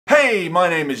Hey, my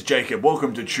name is Jacob.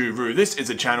 Welcome to Choo. This is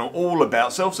a channel all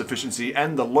about self-sufficiency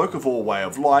and the locavore way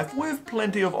of life with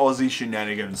plenty of Aussie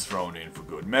shenanigans thrown in for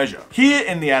good measure. Here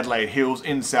in the Adelaide Hills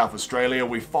in South Australia,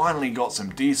 we finally got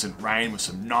some decent rain with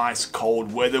some nice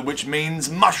cold weather, which means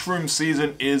mushroom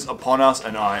season is upon us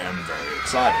and I am very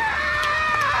excited.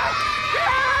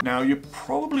 Now, you're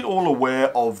probably all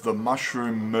aware of the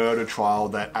mushroom murder trial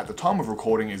that at the time of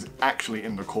recording is actually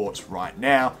in the courts right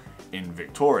now in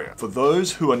Victoria. For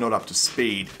those who are not up to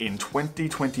speed, in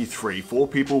 2023, 4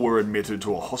 people were admitted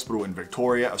to a hospital in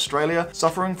Victoria, Australia,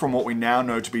 suffering from what we now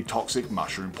know to be toxic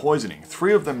mushroom poisoning.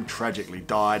 3 of them tragically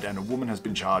died, and a woman has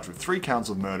been charged with 3 counts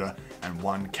of murder and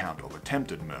 1 count of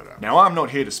attempted murder. Now, I'm not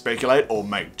here to speculate or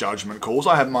make judgment calls.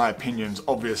 I have my opinions,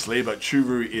 obviously, but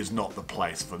Choo is not the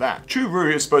place for that. Choo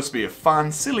is supposed to be a fun,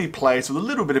 silly place with a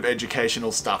little bit of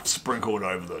educational stuff sprinkled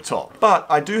over the top. But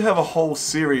I do have a whole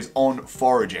series on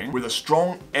foraging with a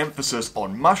strong emphasis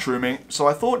on mushrooming, so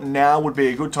I thought now would be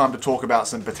a good time to talk about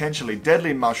some potentially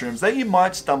deadly mushrooms that you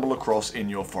might stumble across in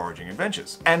your foraging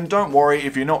adventures. And don't worry,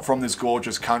 if you're not from this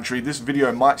gorgeous country, this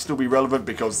video might still be relevant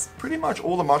because pretty much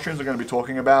all the mushrooms I'm going to be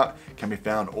talking about can be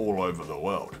found all over the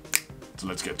world. So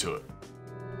let's get to it.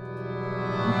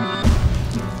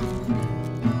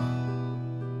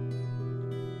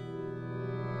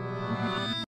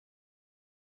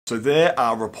 So there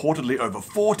are reportedly over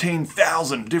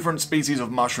 14,000 different species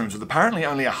of mushrooms, with apparently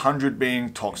only 100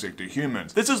 being toxic to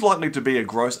humans. This is likely to be a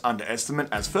gross underestimate,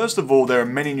 as first of all, there are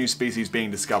many new species being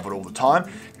discovered all the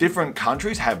time. Different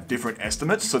countries have different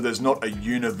estimates, so there's not a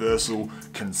universal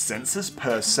consensus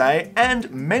per se,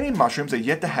 and many mushrooms are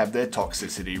yet to have their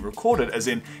toxicity recorded, as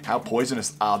in how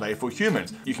poisonous are they for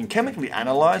humans. You can chemically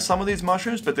analyze some of these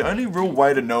mushrooms, but the only real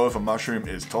way to know if a mushroom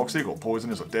is toxic or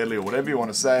poisonous or deadly or whatever you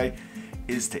want to say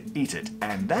is to eat it,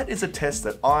 and that is a test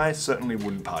that I certainly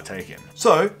wouldn't partake in.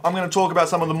 So I'm going to talk about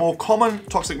some of the more common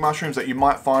toxic mushrooms that you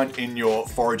might find in your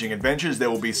foraging adventures.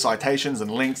 There will be citations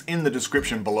and links in the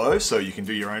description below, so you can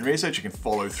do your own research, you can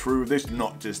follow through this,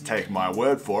 not just take my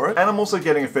word for it. And I'm also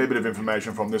getting a fair bit of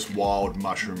information from this wild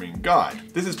mushrooming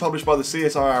guide. This is published by the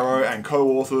CSIRO and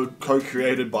co-authored,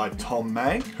 co-created by Tom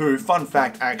May, who, fun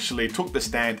fact, actually took the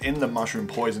stand in the mushroom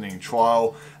poisoning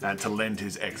trial to lend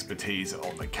his expertise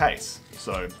on the case.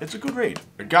 So it's a good read.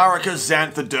 Agarica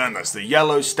xanthodermis, the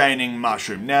yellow staining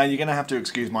mushroom. Now you're gonna have to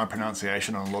excuse my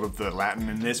pronunciation on a lot of the Latin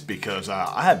in this because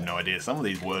I have no idea. Some of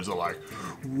these words are like,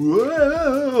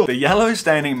 whoa. The yellow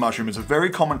staining mushroom is a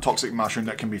very common toxic mushroom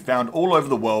that can be found all over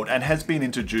the world and has been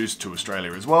introduced to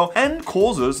Australia as well, and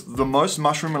causes the most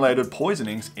mushroom related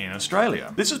poisonings in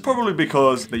Australia. This is probably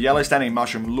because the yellow staining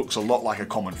mushroom looks a lot like a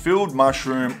common field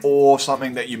mushroom or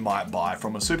something that you might buy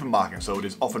from a supermarket, so it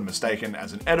is often mistaken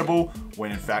as an edible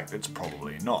when in fact it's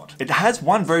probably not. It has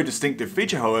one very distinctive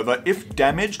feature, however. If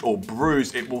damaged or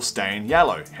bruised, it will stain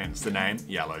yellow, hence the name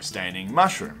yellow staining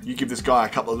mushroom. You give this guy a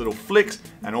couple of little flicks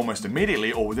and almost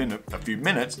immediately, or within a few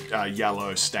minutes,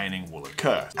 yellow staining will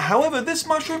occur. However, this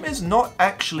mushroom is not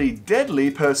actually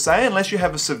deadly per se unless you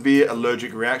have a severe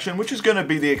allergic reaction, which is going to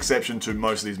be the exception to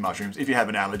most of these mushrooms. If you have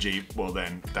an allergy, well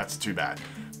then that's too bad.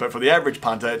 But for the average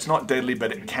punter, it's not deadly,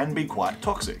 but it can be quite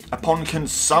toxic. Upon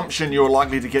consumption, you're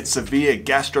likely to get severe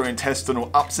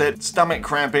gastrointestinal upset, stomach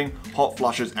cramping, hot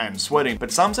flushes, and sweating. But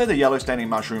some say the yellow staining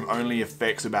mushroom only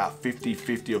affects about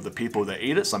 50-50 of the people that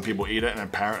eat it. Some people eat it and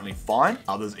apparently fine.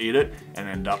 Others eat it and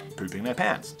end up pooping their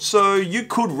pants. So you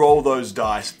could roll those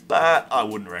dice, but I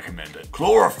wouldn't recommend it.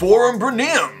 Chloroform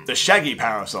bruneum, the shaggy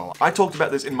parasol. I talked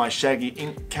about this in my shaggy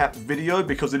ink cap video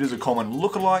because it is a common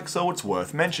lookalike, so it's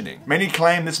worth mentioning. Many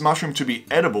claim this mushroom to be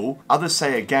edible. Others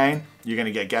say again, you're going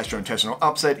to get gastrointestinal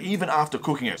upset even after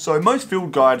cooking it. So most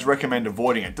field guides recommend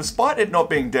avoiding it. Despite it not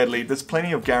being deadly, there's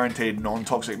plenty of guaranteed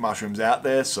non-toxic mushrooms out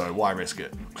there, so why risk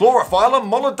it?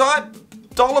 Chlorophyllum molodite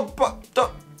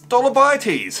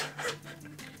dolobites.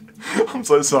 I'm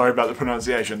so sorry about the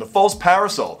pronunciation. The false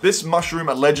parasol. This mushroom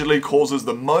allegedly causes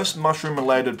the most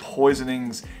mushroom-related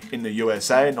poisonings in the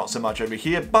USA, not so much over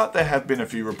here, but there have been a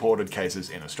few reported cases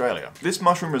in Australia. This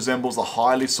mushroom resembles the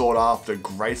highly sought after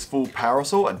graceful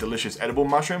parasol, a delicious edible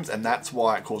mushroom, and that's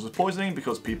why it causes poisoning,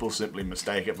 because people simply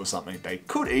mistake it for something they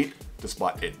could eat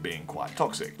despite it being quite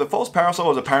toxic. The false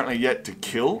parasol is apparently yet to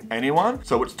kill anyone,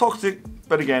 so it's toxic,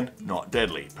 but again, not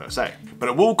deadly per se. But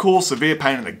it will cause severe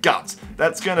pain in the guts.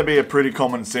 That's going to be a pretty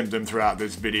common symptom throughout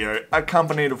this video,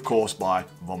 accompanied of course by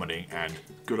vomiting and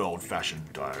good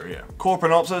old-fashioned diarrhea.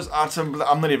 Copronypsis,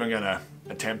 I'm not even gonna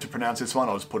attempt to pronounce this one,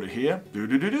 I'll just put it here.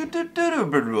 Common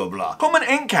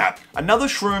inkcap, another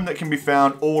shroom that can be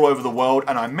found all over the world,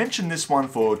 and I mention this one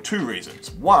for two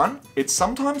reasons. One, it's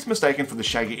sometimes mistaken for the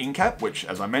shaggy inkcap, which,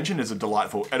 as I mentioned, is a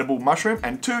delightful edible mushroom,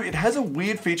 and two, it has a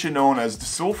weird feature known as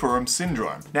sulfurum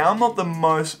syndrome. Now, I'm not the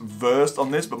most versed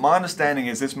on this, but my understanding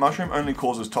is this mushroom only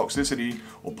causes toxicity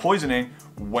or poisoning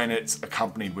when it's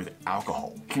accompanied with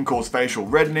alcohol. It can cause facial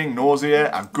reddening,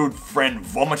 nausea, our good friend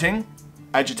vomiting,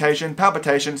 agitation,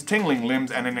 palpitations, tingling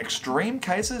limbs, and in extreme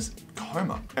cases,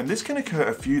 coma. And this can occur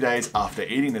a few days after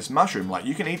eating this mushroom. Like,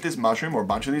 you can eat this mushroom or a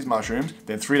bunch of these mushrooms,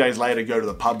 then 3 days later go to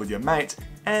the pub with your mates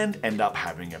and end up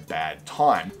having a bad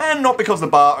time. And not because the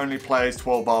bar only plays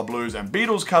 12-bar blues and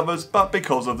Beatles covers, but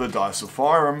because of the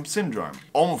disulfiram syndrome.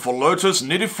 Omphalotus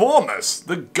nidiformis,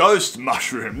 the ghost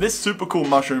mushroom. This super cool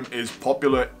mushroom is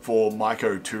popular for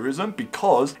mycotourism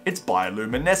because it's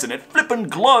bioluminescent. It flippin'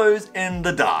 glows in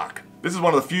the dark. This is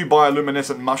one of the few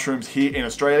bioluminescent mushrooms here in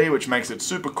Australia, which makes it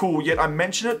super cool, yet I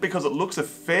mention it because it looks a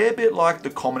fair bit like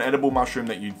the common edible mushroom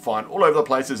that you'd find all over the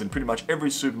places in pretty much every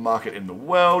supermarket in the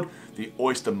world, the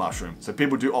oyster mushroom. So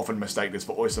people do often mistake this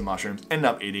for oyster mushrooms, end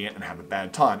up eating it and have a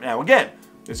bad time. Now again,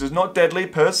 this is not deadly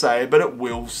per se, but it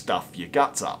will stuff your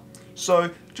guts up.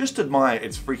 So just admire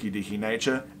its freaky deaky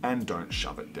nature and don't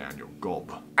shove it down your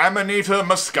gob. Amanita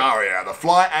muscaria, the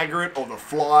fly agate or the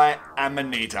fly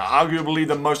amanita, arguably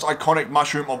the most iconic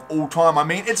mushroom of all time. I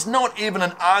mean, it's not even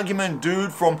an argument,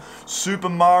 dude, from Super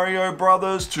Mario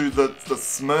Brothers to the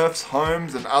Smurfs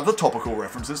homes and other topical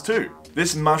references too.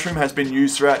 This mushroom has been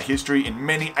used throughout history in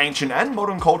many ancient and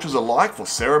modern cultures alike for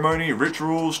ceremony,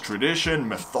 rituals, tradition,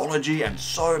 mythology, and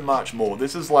so much more.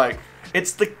 This is like,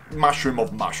 it's the mushroom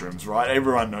of mushrooms, right?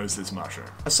 Everyone knows this mushroom.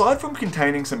 Aside from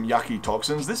containing some yucky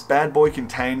toxins, this bad boy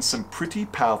contains some pretty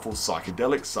powerful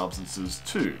psychedelic substances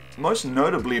too. Most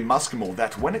notably muscimol,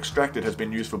 that when extracted has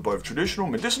been used for both traditional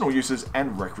medicinal uses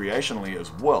and recreationally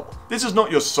as well. This is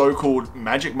not your so-called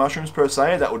magic mushrooms per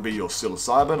se, that would be your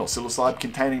psilocybin or psilocybe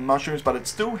containing mushrooms, but it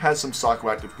still has some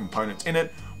psychoactive components in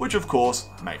it, which of course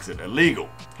makes it illegal,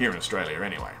 here in Australia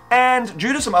anyway. And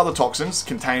due to some other toxins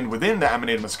contained within the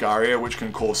Amanita muscaria, which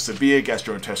can cause severe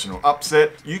gastrointestinal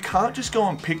upset, you can't just go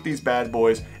and pick these bad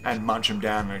boys and munch them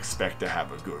down and expect to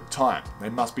have a good time. They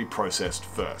must be processed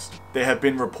first. There have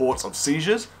been reports of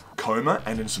seizures, coma,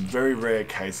 and in some very rare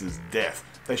cases, death.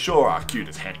 They sure are cute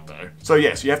as heck though. So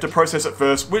yes, you have to process it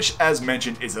first, which as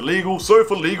mentioned is illegal, so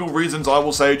for legal reasons I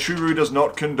will say Choo does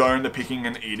not condone the picking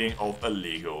and eating of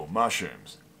illegal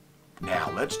mushrooms.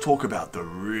 Now, let's talk about the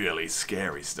really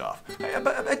scary stuff. Hey,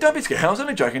 but don't be scared, I was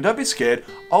only joking, don't be scared.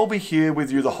 I'll be here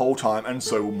with you the whole time and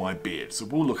so will my beard, so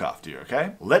we'll look after you,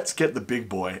 okay? Let's get the big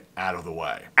boy out of the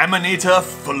way. Amanita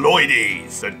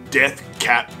phalloides, the death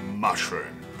cat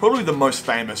mushroom. Probably the most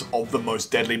famous of the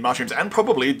most deadly mushrooms, and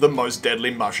probably the most deadly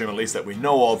mushroom, at least that we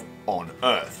know of, on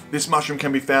Earth. This mushroom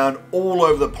can be found all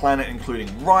over the planet,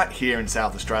 including right here in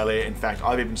South Australia. In fact,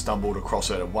 I've even stumbled across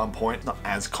it at one point. Not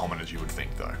as common as you would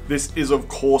think though. This is of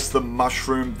course the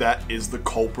mushroom that is the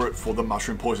culprit for the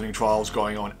mushroom poisoning trials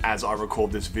going on as I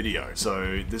record this video.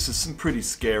 So this is some pretty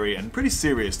scary and pretty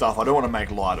serious stuff. I don't want to make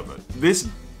light of it. This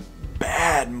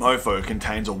bad mofo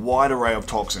contains a wide array of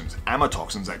toxins,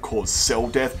 amatoxins that cause cell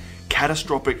death,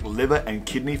 catastrophic liver and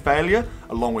kidney failure,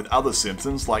 along with other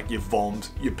symptoms like your voms,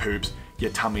 your poops,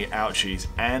 your tummy ouchies,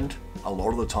 and a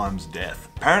lot of the times death.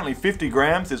 Apparently 50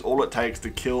 grams is all it takes to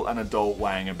kill an adult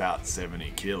weighing about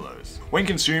 70 kilos. When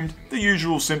consumed, the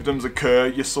usual symptoms occur: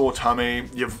 your sore tummy,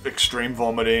 your extreme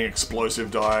vomiting, explosive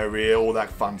diarrhea, all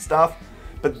that fun stuff.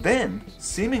 But then,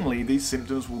 seemingly, these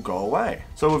symptoms will go away.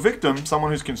 So a victim,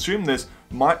 someone who's consumed this,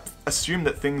 might assume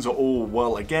that things are all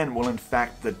well again. Well, in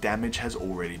fact, the damage has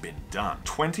already been done.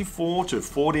 24 to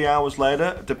 40 hours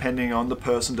later, depending on the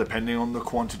person, depending on the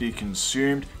quantity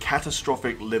consumed,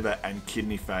 catastrophic liver and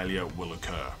kidney failure will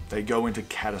occur. They go into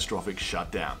catastrophic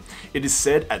shutdown. It is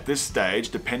said at this stage,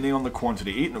 depending on the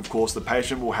quantity eaten, of course, the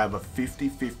patient will have a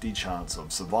 50-50 chance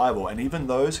of survival, and even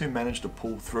those who manage to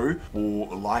pull through will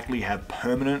likely have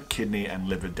permanent kidney and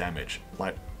liver damage,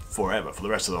 like forever, for the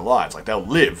rest of their lives. Like, they'll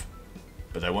live,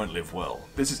 but they won't live well.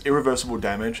 This is irreversible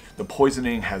damage. The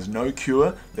poisoning has no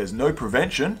cure. There's no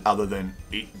prevention other than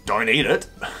don't eat it.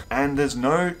 And there's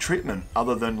no treatment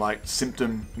other than like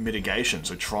symptom mitigation,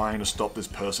 so trying to stop this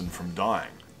person from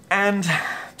dying. And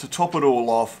to top it all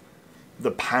off,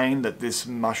 the pain that this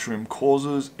mushroom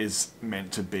causes is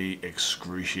meant to be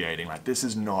excruciating. Like, this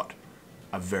is not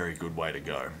a very good way to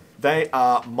go. They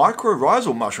are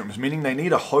mycorrhizal mushrooms, meaning they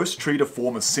need a host tree to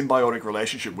form a symbiotic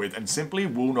relationship with and simply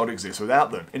will not exist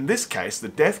without them. In this case, the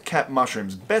death cap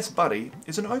mushroom's best buddy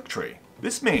is an oak tree.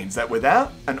 This means that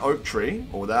without an oak tree,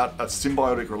 or without a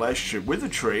symbiotic relationship with a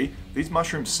tree, these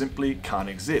mushrooms simply can't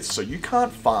exist. So you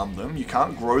can't farm them, you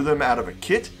can't grow them out of a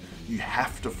kit, you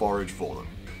have to forage for them.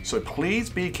 So please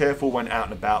be careful when out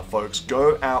and about, folks.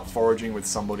 Go out foraging with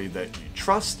somebody that you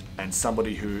trust and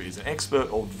somebody who is an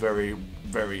expert or very,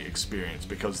 very experienced,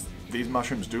 because these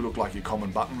mushrooms do look like your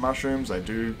common button mushrooms. They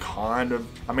do kind of,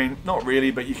 I mean, not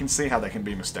really, but you can see how they can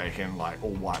be mistaken, like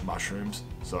all white mushrooms.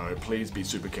 So please be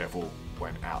super careful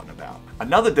when out and about.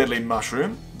 Another deadly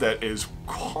mushroom that is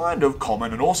kind of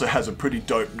common and also has a pretty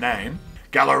dope name,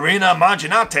 Galerina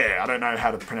marginate. I don't know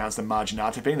how to pronounce the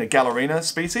marginate being the Galerina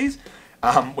species.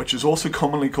 Which is also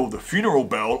commonly called the funeral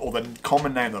bell, or the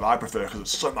common name that I prefer because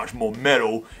it's so much more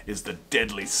metal, is the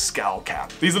deadly skull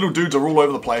cap. These little dudes are all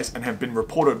over the place and have been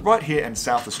reported right here in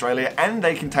South Australia, and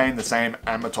they contain the same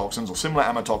amatoxins or similar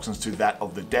amatoxins to that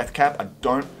of the death cap. I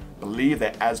don't believe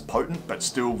they're as potent, but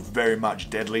still very much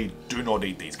deadly. Do not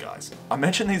eat these guys. I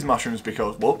mention these mushrooms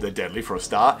because, well, they're deadly for a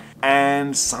start,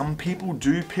 and some people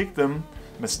do pick them,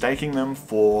 mistaking them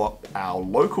for our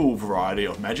local variety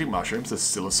of magic mushrooms, the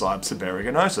Psilocybe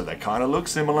seborrheicosa. They kind of look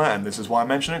similar, and this is why I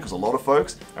mention it, because a lot of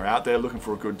folks are out there looking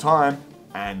for a good time,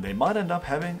 and they might end up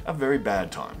having a very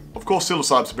bad time. Of course,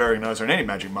 Psilocybe seborrheicosa and any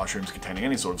magic mushrooms containing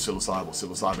any sort of psilocybe or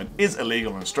psilocybin is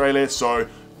illegal in Australia, so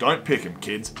don't pick them,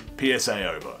 kids.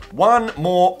 PSA over. One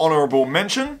more honourable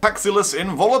mention, Paxillus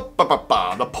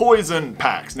involupa, the poison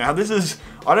pax. Now this is,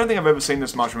 I don't think I've ever seen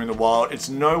this mushroom in the wild. It's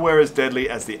nowhere as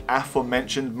deadly as the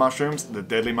aforementioned mushrooms, the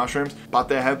deadly mushrooms, but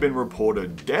there have been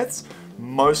reported deaths.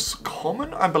 Most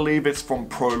common, I believe it's from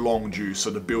prolonged use,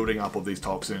 so the building up of these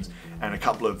toxins, and a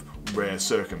couple of rare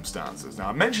circumstances. Now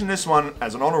I mentioned this one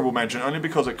as an honourable mention only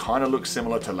because it kind of looks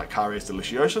similar to Lacarius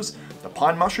deliciosus, the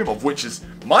pine mushroom, of which is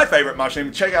my favourite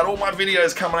mushroom. Check out all my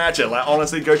videos coming at you. Like,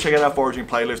 honestly, go check out our foraging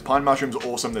playlist. Pine mushrooms are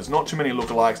awesome. There's not too many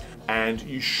lookalikes, and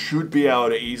you should be able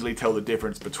to easily tell the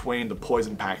difference between the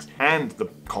poison pax and the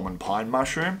common pine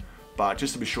mushroom. But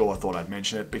just to be sure, I thought I'd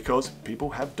mention it because people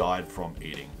have died from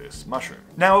eating this mushroom.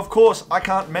 Now, of course, I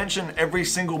can't mention every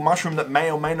single mushroom that may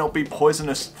or may not be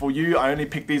poisonous for you. I only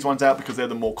picked these ones out because they're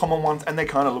the more common ones, and they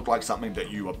kind of look like something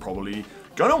that you are probably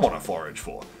gonna want to forage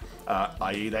for.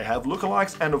 I.e. they have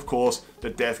lookalikes, and of course, the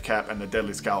death cap and the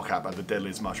deadly skull cap are the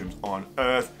deadliest mushrooms on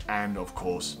Earth, and of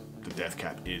course, the death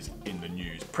cap is in the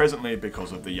news presently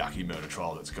because of the yucky murder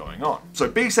trial that's going on. So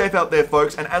be safe out there,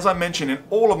 folks, and as I mentioned in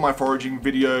all of my foraging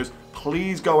videos,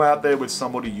 please go out there with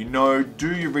somebody you know,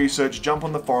 do your research, jump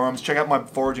on the forums, check out my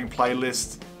foraging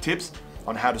playlist tips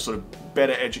on how to sort of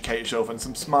better educate yourself and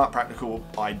some smart practical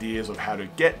ideas of how to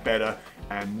get better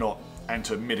and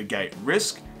to mitigate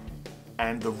risk.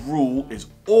 And the rule is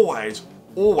always,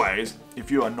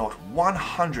 if you are not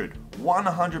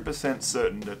 100%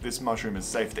 certain that this mushroom is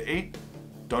safe to eat,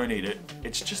 don't eat it.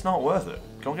 It's just not worth it.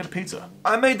 Go and get a pizza.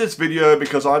 I made this video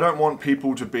because I don't want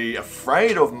people to be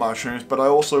afraid of mushrooms, but I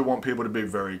also want people to be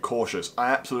very cautious.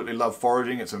 I absolutely love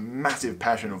foraging. It's a massive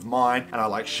passion of mine, and I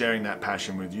like sharing that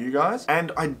passion with you guys.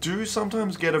 And I do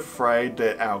sometimes get afraid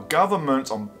that our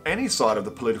governments on any side of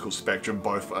the political spectrum,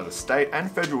 both at the state and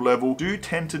federal level, do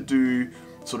tend to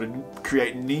sort of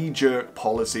create knee-jerk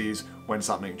policies when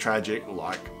something tragic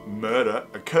like murder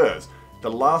occurs. The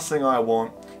last thing I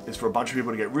want is for a bunch of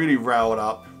people to get really riled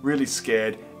up, really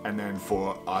scared, and then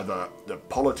for either the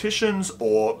politicians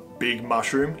or Big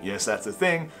Mushroom, yes, that's a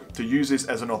thing, to use this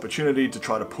as an opportunity to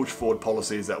try to push forward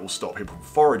policies that will stop people from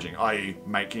foraging, i.e.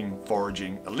 making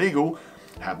foraging illegal.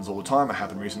 It happens all the time. It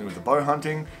happened recently with the bow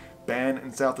hunting ban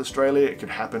in South Australia. It could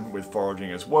happen with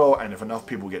foraging as well, and if enough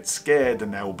people get scared,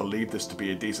 then they will believe this to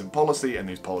be a decent policy, and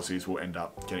these policies will end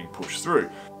up getting pushed through.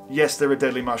 Yes, there are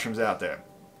deadly mushrooms out there.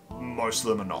 Most of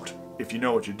them are not. If you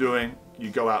know what you're doing, you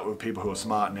go out with people who are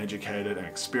smart and educated and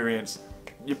experienced,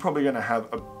 you're probably going to have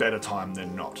a better time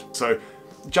than not. So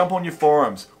jump on your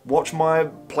forums, watch my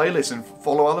playlist and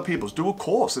follow other people's. Do a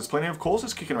course. There's plenty of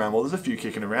courses kicking around. Well, there's a few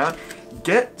kicking around.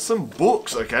 Get some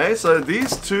books, okay? So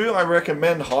these two I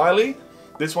recommend highly.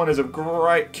 This one is a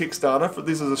great Kickstarter.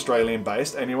 This is Australian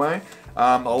based anyway.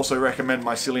 I also recommend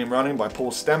Mycelium Running by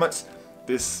Paul Stamets.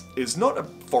 This is not a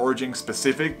foraging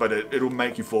specific, but it'll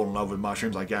make you fall in love with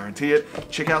mushrooms, I guarantee it.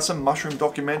 Check out some mushroom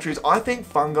documentaries. I think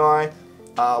fungi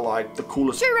are like the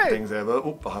coolest things ever.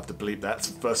 Oop, I'll have to bleep that. It's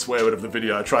the first swear word of the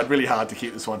video. I tried really hard to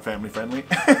keep this one family friendly.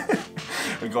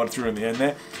 We got through in the end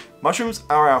there. Mushrooms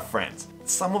are our friends.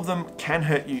 Some of them can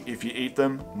hurt you if you eat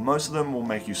them. Most of them will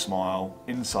make you smile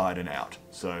inside and out.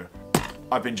 So,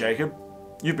 I've been Jacob.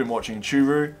 You've been watching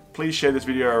Choo. Please share this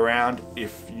video around.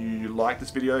 If you like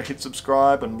this video, hit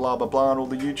subscribe and blah blah blah and all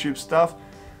the YouTube stuff.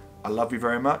 I love you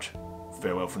very much.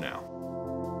 Farewell for now.